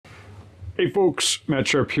Hey folks, Matt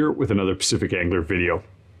Sharp here with another Pacific Angler video.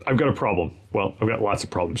 I've got a problem. Well, I've got lots of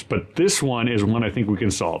problems, but this one is one I think we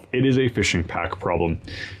can solve. It is a fishing pack problem.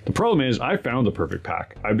 The problem is I found the perfect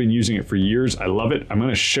pack. I've been using it for years. I love it. I'm going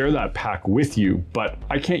to share that pack with you, but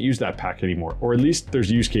I can't use that pack anymore, or at least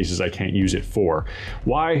there's use cases I can't use it for.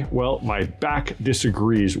 Why? Well, my back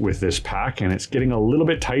disagrees with this pack and it's getting a little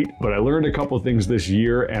bit tight, but I learned a couple of things this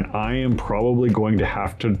year and I am probably going to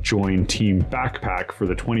have to join Team Backpack for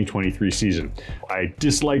the 2023 season. I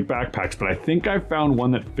dislike backpacks, but I think I found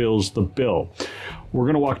one that fills the bill. We're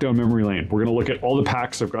going to walk down memory lane. We're going to look at all the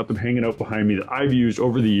packs. I've got them hanging out behind me that I've used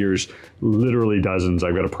over the years, literally dozens.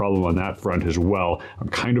 I've got a problem on that front as well. I'm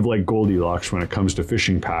kind of like Goldilocks when it comes to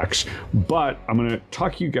fishing packs, but I'm going to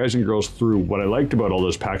talk you guys and girls through what I liked about all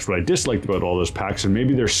those packs, what I disliked about all those packs, and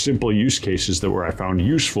maybe there's simple use cases that where I found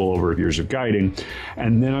useful over years of guiding.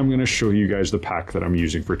 And then I'm going to show you guys the pack that I'm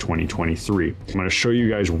using for 2023. I'm going to show you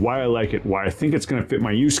guys why I like it, why I think it's going to fit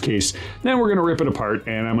my use case. Then we're going to rip it apart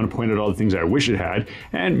and I'm going to point out all the things I wish it had.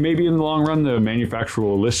 And maybe in the long run, the manufacturer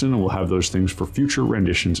will listen and we'll have those things for future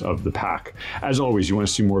renditions of the pack. As always, you want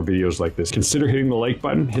to see more videos like this, consider hitting the like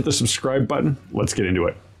button, hit the subscribe button. Let's get into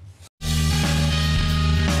it.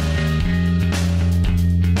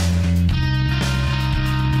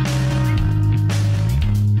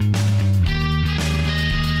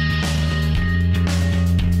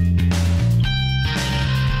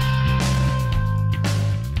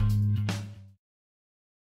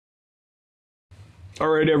 All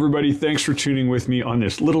right, everybody, thanks for tuning with me on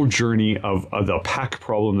this little journey of the pack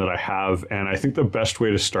problem that I have. And I think the best way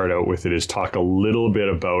to start out with it is talk a little bit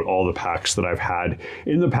about all the packs that I've had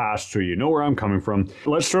in the past so you know where I'm coming from.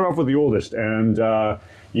 Let's start off with the oldest. And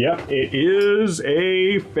yep, it is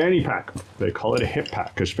a fanny pack. They call it a hip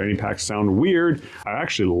pack because fanny packs sound weird. I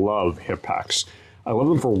actually love hip packs. I love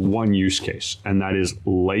them for one use case, and that is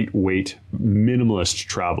lightweight, minimalist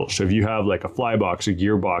travel. So if you have like a fly box, a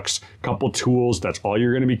gear box, a couple tools, that's all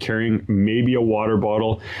you're going to be carrying, maybe a water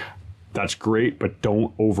bottle, that's great, but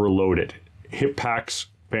don't overload it. Hip packs,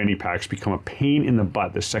 fanny packs become a pain in the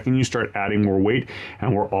butt the second you start adding more weight,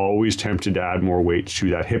 and we're always tempted to add more weight to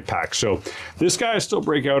that hip pack. So this guy I still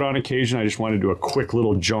break out on occasion. I just want to do a quick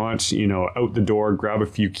little jaunt, you know, out the door, grab a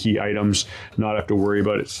few key items, not have to worry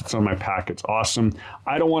about it. It's on my pack. It's awesome.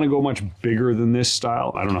 I don't want to go much bigger than this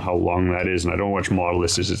style. I don't know how long that is, and I don't know which model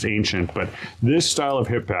this is. It's ancient, but this style of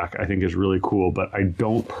hip pack I think is really cool, but I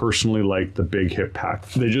don't personally like the big hip pack.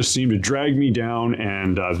 They just seem to drag me down,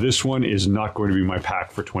 and this one is not going to be my pack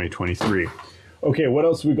for 2023. Okay, what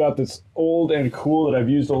else we got that's old and cool that I've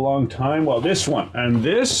used a long time? Well, this one, and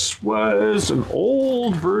this was an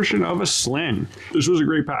old version of a sling. This was a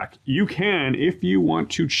great pack. You can, if you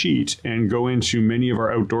want to cheat and go into many of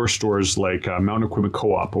our outdoor stores like Mountain Equipment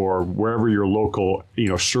Co-op or wherever your local, you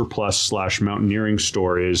know, surplus / mountaineering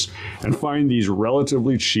store is, and find these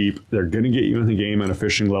relatively cheap. They're going to get you in the game at a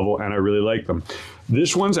fishing level, and I really like them.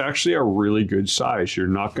 This one's actually a really good size. You're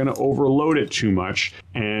not going to overload it too much,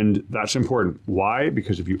 and that's important. Why?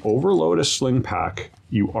 Because if you overload a sling pack,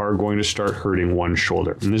 you are going to start hurting one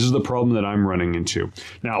shoulder. And this is the problem that I'm running into.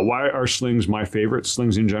 Now, why are slings my favorite?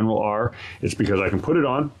 Slings in general are, it's because I can put it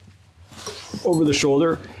on over the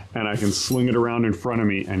shoulder and I can sling it around in front of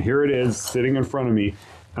me. And here it is sitting in front of me,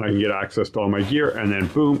 and I can get access to all my gear, and then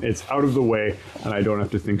boom, it's out of the way and I don't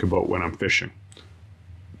have to think about when I'm fishing.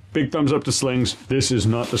 Big thumbs up to slings. This is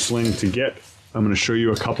not the sling to get. I'm going to show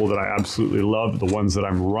you a couple that I absolutely love, the ones that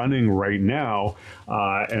I'm running right now,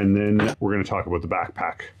 and then we're going to talk about the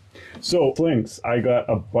backpack. So slings, I got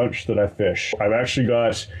a bunch that I fish. I've actually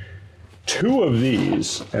got 2 of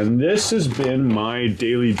these, and this has been my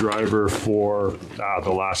daily driver for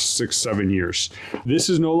the last 6-7 years. This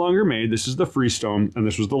is no longer made. This is the Freestone, and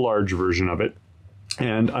this was the large version of it.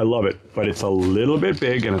 And I love it, but it's a little bit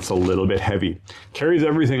big and it's a little bit heavy. Carries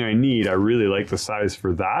everything I need. I really like the size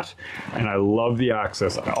for that, and I love the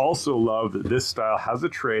access. I also love that this style has a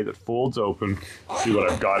tray that folds open. Let's see what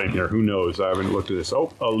I've got in here. Who knows? I haven't looked at this.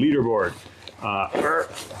 Oh, a leaderboard.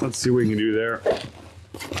 Let's see what we can do there.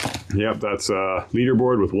 Yep, that's a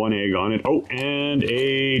leaderboard with 1 egg on it. Oh, and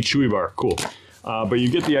a chewy bar. Cool. But you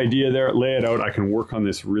get the idea there. Lay it out. I can work on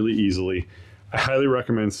this really easily. I highly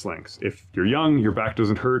recommend slings. If you're young, your back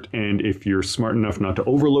doesn't hurt, and if you're smart enough not to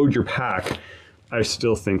overload your pack, I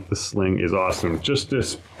still think the sling is awesome. Just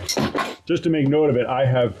to make note of it, I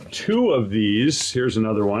have 2 of these. Here's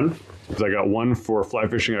another one. I got one for fly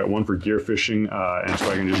fishing, I got one for gear fishing, and so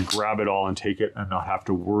I can just grab it all and take it and not have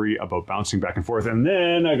to worry about bouncing back and forth. And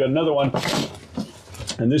then I got another one,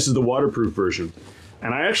 and this is the waterproof version.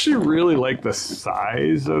 And I actually really like the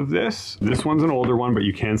size of this. This one's an older one, but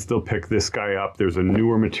you can still pick this guy up. There's a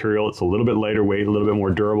newer material. It's a little bit lighter weight, a little bit more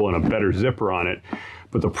durable, and a better zipper on it.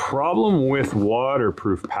 But the problem with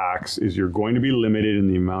waterproof packs is you're going to be limited in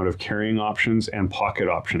the amount of carrying options and pocket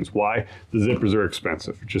options. Why? The zippers are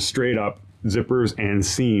expensive. Just straight up, zippers and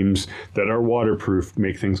seams that are waterproof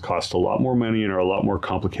make things cost a lot more money and are a lot more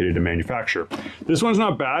complicated to manufacture. This one's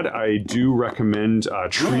not bad. I do recommend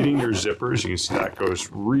treating your zippers. You can see that goes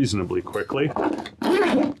reasonably quickly.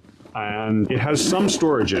 And it has some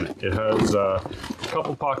storage in it. It has a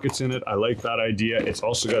couple pockets in it. I like that idea. It's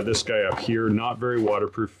also got this guy up here. Not very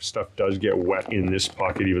waterproof. Stuff does get wet in this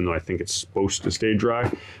pocket, even though I think it's supposed to stay dry.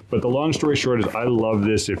 But the long story short is I love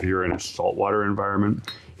this if you're in a saltwater environment.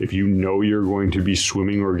 If you know you're going to be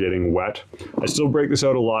swimming or getting wet. I still break this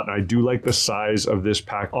out a lot, and I do like the size of this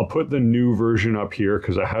pack. I'll put the new version up here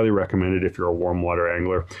because I highly recommend it if you're a warm water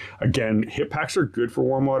angler. Again, hip packs are good for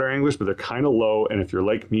warm water anglers, but they're kind of low, and if you're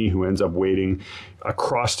like me who ends up wading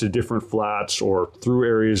across to different flats or through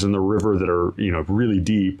areas in the river that are, you know, really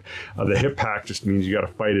deep, the hip pack just means you got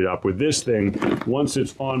to fight it up. With this thing, once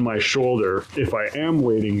it's on my shoulder, if I am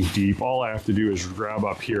wading deep, all I have to do is grab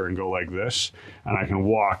up here and go like this, and I can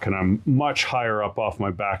walk, and I'm much higher up off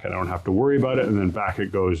my back. I don't have to worry about it, and then back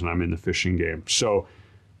it goes, and I'm in the fishing game. So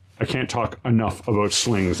I can't talk enough about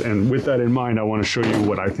slings, and with that in mind, I want to show you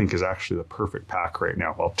what I think is actually the perfect pack right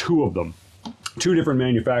now. Well, two of them. Two different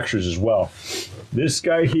manufacturers as well. This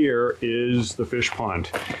guy here is the Fish Pond.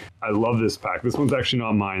 I love this pack. This one's actually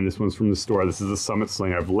not mine. This one's from the store. This is a Summit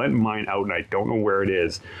Sling. I've lent mine out and I don't know where it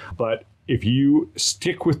is. But if you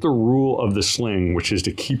stick with the rule of the sling, which is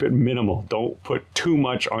to keep it minimal, don't put too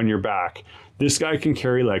much on your back. This guy can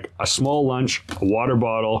carry like a small lunch, a water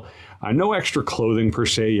bottle, no extra clothing per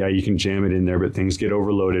se. Yeah, you can jam it in there, but things get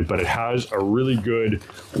overloaded. But it has a really good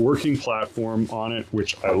working platform on it,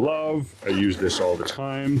 which I love. I use this all the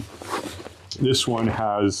time. This one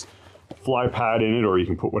has fly pad in it, or you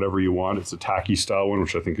can put whatever you want. It's a tacky style one,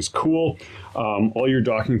 which I think is cool. All your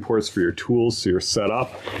docking ports for your tools, so you're set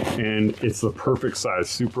up, and it's the perfect size,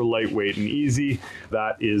 super lightweight and easy.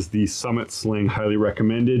 That is the Summit Sling, highly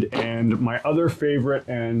recommended. And my other favorite,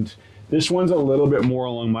 and this one's a little bit more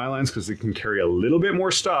along my lines because it can carry a little bit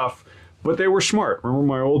more stuff, but they were smart. Remember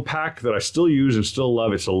my old pack that I still use and still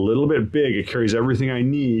love? It's a little bit big. It carries everything I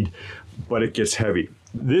need, but it gets heavy.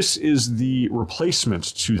 This is the replacement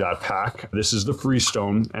to that pack. This is the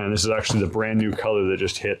Freestone, and this is actually the brand new color that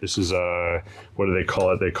just hit. This is a, what do they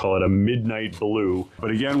call it? They call it a midnight blue.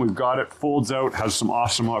 But again, we've got it, folds out, has some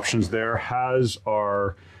awesome options there, has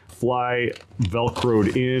our fly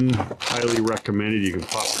velcroed in, highly recommended. You can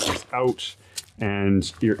pop this out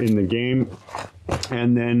and you're in the game.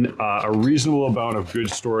 And then a reasonable amount of good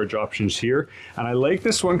storage options here. And I like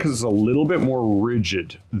this one because it's a little bit more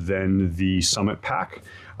rigid than the Summit Pack.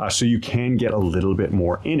 So you can get a little bit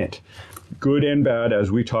more in it. Good and bad,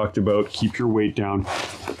 as we talked about, keep your weight down.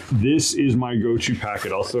 This is my go-to pack.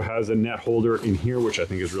 It also has a net holder in here, which I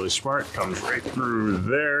think is really smart. Comes right through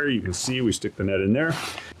there. You can see we stick the net in there.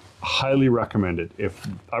 Highly recommended. If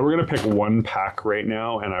I were gonna pick one pack right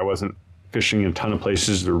now and I wasn't fishing in a ton of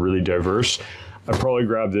places that are really diverse, I'd probably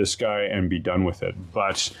grab this guy and be done with it.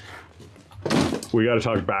 But we got to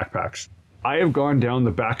talk backpacks. I have gone down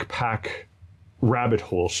the backpack rabbit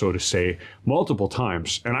hole, so to say, multiple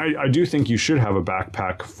times. And I do think you should have a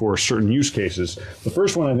backpack for certain use cases. The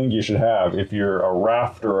first one I think you should have if you're a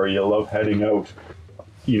rafter or you love heading out,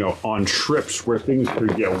 you know, on trips where things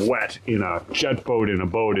could get wet in a jet boat, in a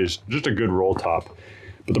boat, is just a good roll top.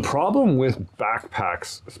 But the problem with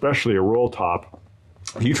backpacks, especially a roll top,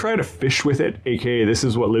 if you try to fish with it, aka this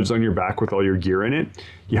is what lives on your back with all your gear in it,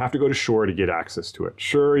 you have to go to shore to get access to it.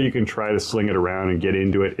 Sure, you can try to sling it around and get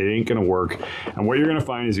into it. It ain't gonna work. And what you're gonna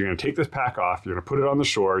find is you're gonna take this pack off, you're gonna put it on the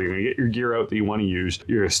shore, you're gonna get your gear out that you wanna use,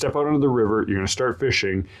 you're gonna step out onto the river, you're gonna start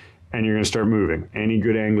fishing, and you're gonna start moving. Any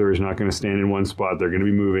good angler is not gonna stand in one spot. They're gonna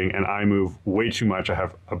be moving, and I move way too much. I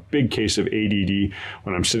have a big case of ADD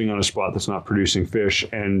when I'm sitting on a spot that's not producing fish,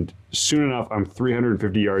 and soon enough, I'm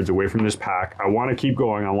 350 yards away from this pack. I wanna keep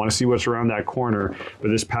going. I wanna see what's around that corner, but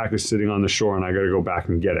this pack is sitting on the shore, and I gotta go back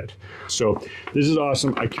and get it. So this is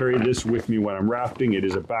awesome. I carry this with me when I'm rafting. It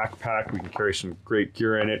is a backpack. We can carry some great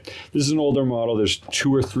gear in it. This is an older model. There's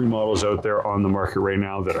 2 or 3 models out there on the market right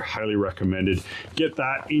now that are highly recommended. Get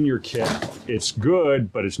that in your kit. It's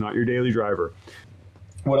good, but it's not your daily driver.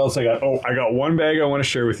 What else I got? Oh, I got one bag I want to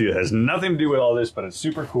share with you. It has nothing to do with all this, but it's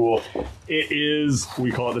super cool. It is,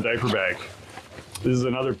 we call it the diaper bag. This is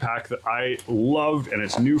another pack that I loved, and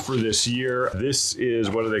it's new for this year. This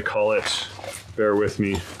is, what do they call it? Bear with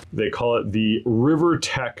me. They call it the River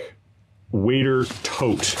Tech wader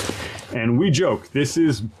tote. And we joke, this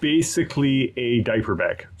is basically a diaper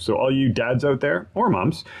bag. So all you dads out there, or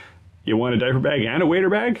moms, you want a diaper bag and a wader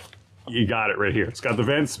bag? You got it right here. It's got the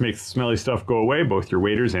vents, makes the smelly stuff go away, both your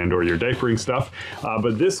waders and or your diapering stuff.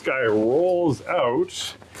 But this guy rolls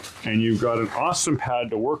out and you've got an awesome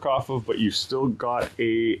pad to work off of, but you've still got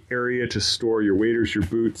a area to store your waders, your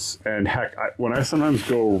boots, and heck, when I sometimes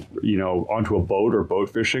go, onto a boat or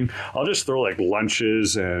boat fishing, I'll just throw like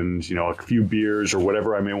lunches and, a few beers or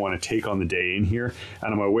whatever I may want to take on the day in here.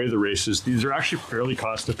 And on my way to the races, these are actually fairly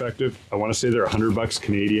cost effective. I want to say they're $100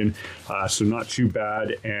 Canadian, so not too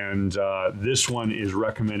bad. And this one is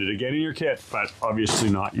recommended again in your kit, but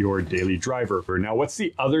obviously not your daily driver. Now, what's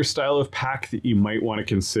the other style of pack that you might want to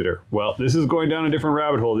consider? Well, this is going down a different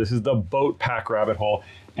rabbit hole. This is the boat pack rabbit hole.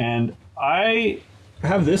 And I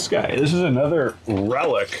have this guy. This is another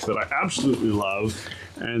relic that I absolutely love.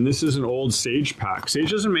 And this is an old Sage pack.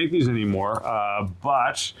 Sage doesn't make these anymore,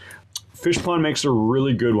 but Fish Pond makes a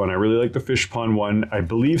really good one. I really like the Fish Pond one. I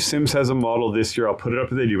believe Sims has a model this year. I'll put it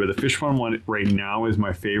up if they do, but the Fish Pond one right now is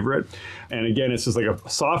my favorite. And again, it's just like a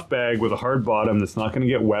soft bag with a hard bottom that's not going to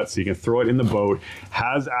get wet, so you can throw it in the boat.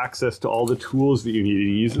 Has access to all the tools that you need. And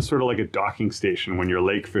you use it sort of like a docking station when you're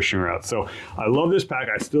lake fishing route. So I love this pack.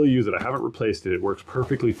 I still use it. I haven't replaced it. It works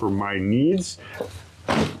perfectly for my needs,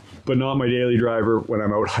 but not my daily driver when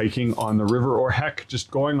I'm out hiking on the river, or heck,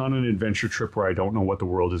 just going on an adventure trip where I don't know what the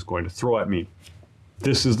world is going to throw at me.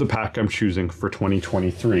 This is the pack I'm choosing for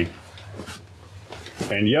 2023.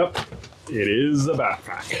 And yep, it is a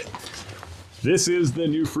backpack. This is the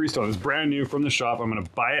new Freestone. It's brand new from the shop. I'm gonna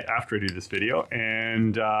buy it after I do this video.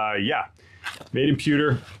 And yeah, made in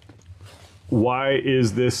pewter. Why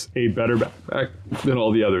is this a better backpack than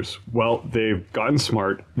all the others? Well, they've gotten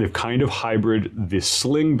smart. They've kind of hybrid the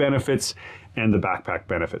sling benefits and the backpack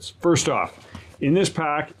benefits. First off, in this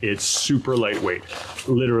pack, it's super lightweight.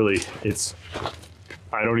 Literally,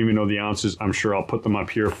 I don't even know the ounces. I'm sure I'll put them up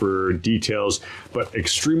here for details, but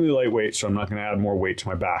extremely lightweight, so I'm not gonna add more weight to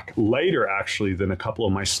my back. Lighter, actually, than a couple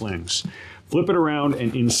of my slings. Flip it around,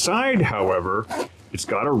 and inside, however, it's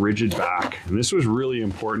got a rigid back. And this was really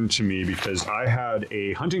important to me because I had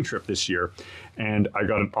a hunting trip this year and I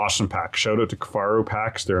got an awesome pack. Shout out to Kafaro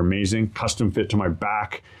packs. They're amazing, custom fit to my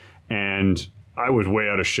back. And I was way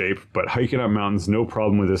out of shape, but hiking up mountains, no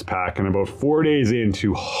problem with this pack. And about 4 days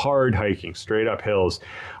into hard hiking, straight up hills,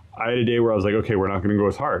 I had a day where I was like, okay, we're not gonna go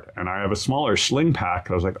as hard. And I have a smaller sling pack.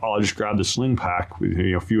 I was like, oh, I'll just grab the sling pack with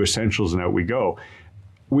a few essentials and out we go.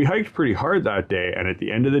 We hiked pretty hard that day, and at the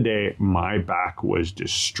end of the day, my back was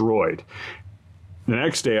destroyed. The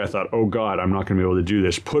next day, I thought, oh God, I'm not gonna be able to do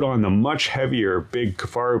this. Put on the much heavier, big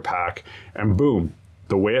Kafaro pack, and boom,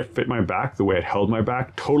 the way it fit my back, the way it held my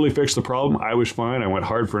back, totally fixed the problem. I was fine. I went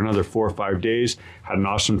hard for another 4 or 5 days, had an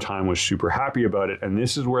awesome time, was super happy about it. And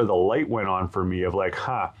this is where the light went on for me of like,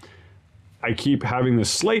 I keep having this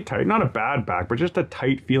slight tight, not a bad back, but just a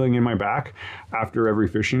tight feeling in my back after every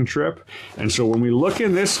fishing trip. And so when we look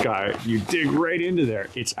in this guy, you dig right into there.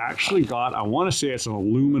 It's actually got, I want to say it's an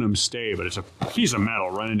aluminum stay, but it's a piece of metal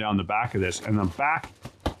running down the back of this. And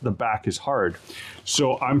the back is hard.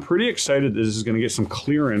 So I'm pretty excited that this is going to get some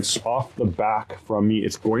clearance off the back from me.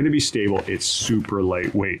 It's going to be stable. It's super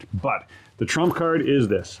lightweight, but the trump card is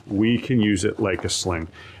this. We can use it like a sling.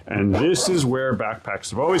 And this is where backpacks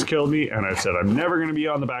have always killed me. And I've said I'm never going to be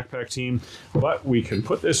on the backpack team, but we can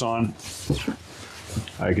put this on.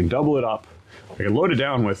 I can double it up. I can load it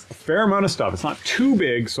down with a fair amount of stuff. It's not too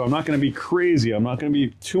big, so I'm not going to be crazy. I'm not going to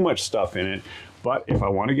be too much stuff in it. But if I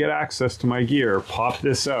want to get access to my gear, pop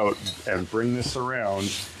this out and bring this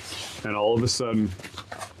around, and all of a sudden,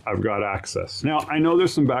 I've got access. Now, I know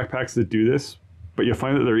there's some backpacks that do this, but you'll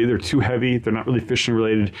find that they're either too heavy, they're not really fishing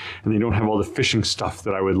related, and they don't have all the fishing stuff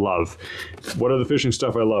that I would love. What are the fishing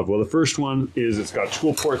stuff I love? Well, the first one is it's got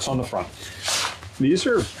tool ports on the front. These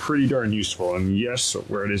are pretty darn useful, and yes,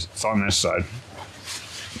 where it is, it's on this side.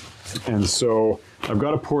 And so I've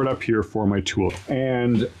got a port up here for my tool.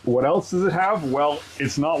 And what else does it have? Well,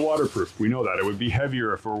 it's not waterproof. We know that. It would be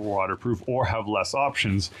heavier if it were waterproof or have less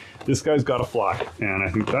options. This guy's got a fly, and I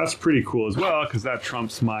think that's pretty cool as well because that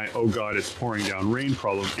trumps my, oh God, it's pouring down rain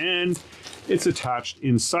problem. And it's attached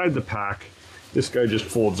inside the pack. This guy just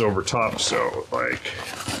folds over top, so like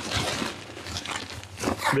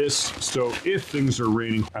this. So if things are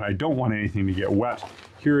raining and I don't want anything to get wet,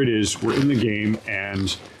 here it is. We're in the game,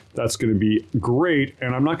 and that's going to be great,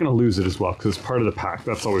 and I'm not going to lose it as well because it's part of the pack.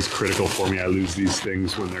 That's always critical for me. I lose these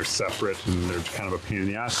things when they're separate and they're kind of a pain in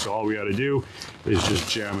the ass, so all we got to do is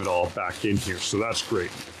just jam it all back in here. So that's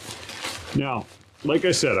great. Now, like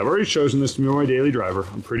I said, I've already chosen this to be my daily driver.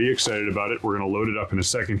 I'm pretty excited about it. We're gonna load it up in a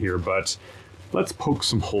second here, but let's poke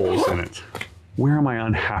some holes in it. Where am I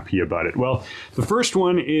unhappy about it? Well, the first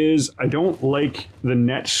one is I don't like the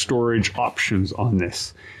net storage options on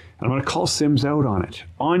this. And I'm gonna call Sims out on it.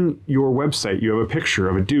 On your website, you have a picture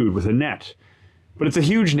of a dude with a net, but it's a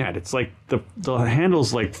huge net. It's like the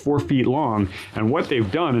handle's like 4 feet long. And what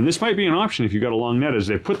they've done, and this might be an option if you've got a long net, is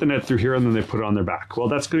they put the net through here and then they put it on their back. Well,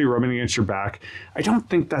 that's gonna be rubbing against your back. I don't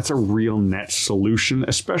think that's a real net solution,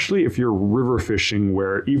 especially if you're river fishing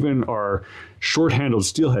where even our short-handled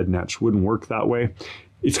steelhead nets wouldn't work that way.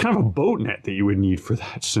 It's kind of a boat net that you would need for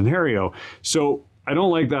that scenario. So I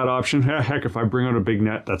don't like that option. Heck, if I bring out a big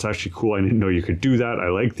net, that's actually cool. I didn't know you could do that. I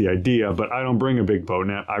like the idea, but I don't bring a big boat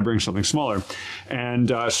net. I bring something smaller.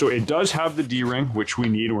 And so it does have the D-ring, which we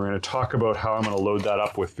need. We're going to talk about how I'm going to load that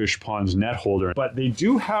up with Fish Pond's net holder. But they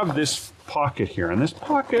do have this pocket here, and this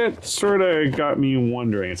pocket sort of got me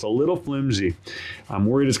wondering. It's a little flimsy. I'm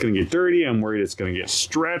worried it's going to get dirty. I'm worried it's going to get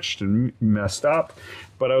stretched and messed up.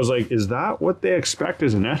 But I was like, is that what they expect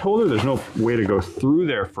as a net holder? There's no way to go through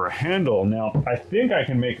there for a handle. Now, I think I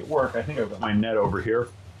can make it work. I think I've got my net over here.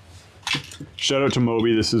 Shout out to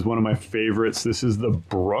Moby. This is one of my favorites. This is the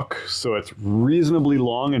Brook. So it's reasonably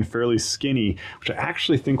long and fairly skinny, which I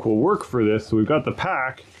actually think will work for this. So we've got the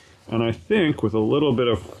pack. And I think with a little bit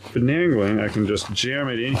of finagling, I can just jam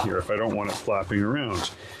it in here if I don't want it flapping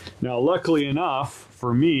around. Now, luckily enough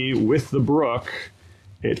for me, with the Brook,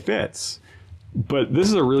 it fits. But this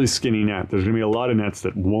is a really skinny net. There's gonna be a lot of nets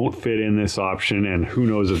that won't fit in this option, and who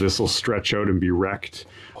knows if this will stretch out and be wrecked.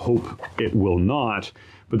 Hope it will not.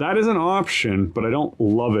 But that is an option, but I don't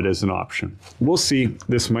love it as an option. We'll see.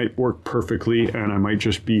 This might work perfectly, and I might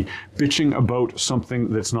just be bitching about something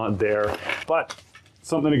that's not there, but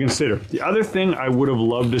something to consider. The other thing I would have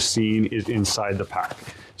loved to seen is inside the pack.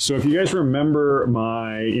 So if you guys remember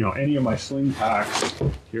my, any of my sling packs,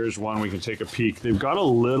 here's one we can take a peek. They've got a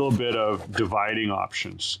little bit of dividing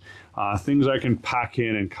options, things I can pack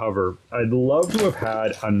in and cover. I'd love to have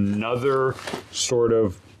had another sort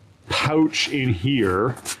of pouch in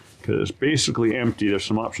here, because it's basically empty. There's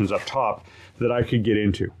some options up top that I could get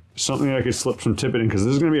into. Something that I could slip some tippet in, because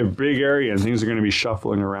this is going to be a big area and things are going to be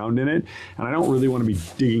shuffling around in it. And I don't really want to be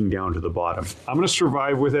digging down to the bottom. I'm going to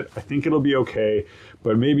survive with it. I think it'll be okay.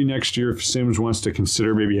 But maybe next year, if Sims wants to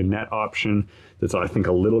consider maybe a net option that's, I think,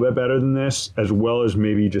 a little bit better than this, as well as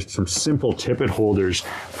maybe just some simple tippet holders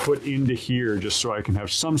put into here just so I can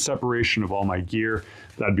have some separation of all my gear,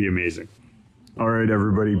 that'd be amazing. All right,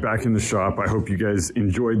 everybody, back in the shop. I hope you guys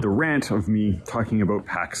enjoyed the rant of me talking about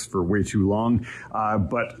packs for way too long.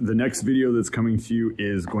 But the next video that's coming to you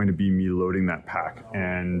is going to be me loading that pack.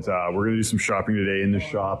 And we're going to do some shopping today in the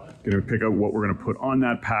shop. Going to pick out what we're going to put on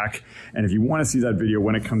that pack. And if you want to see that video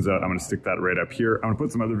when it comes out, I'm going to stick that right up here. I'm going to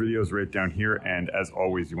put some other videos right down here. And as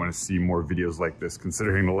always, you want to see more videos like this,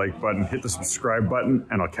 consider hitting the like button, hit the subscribe button,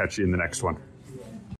 and I'll catch you in the next one.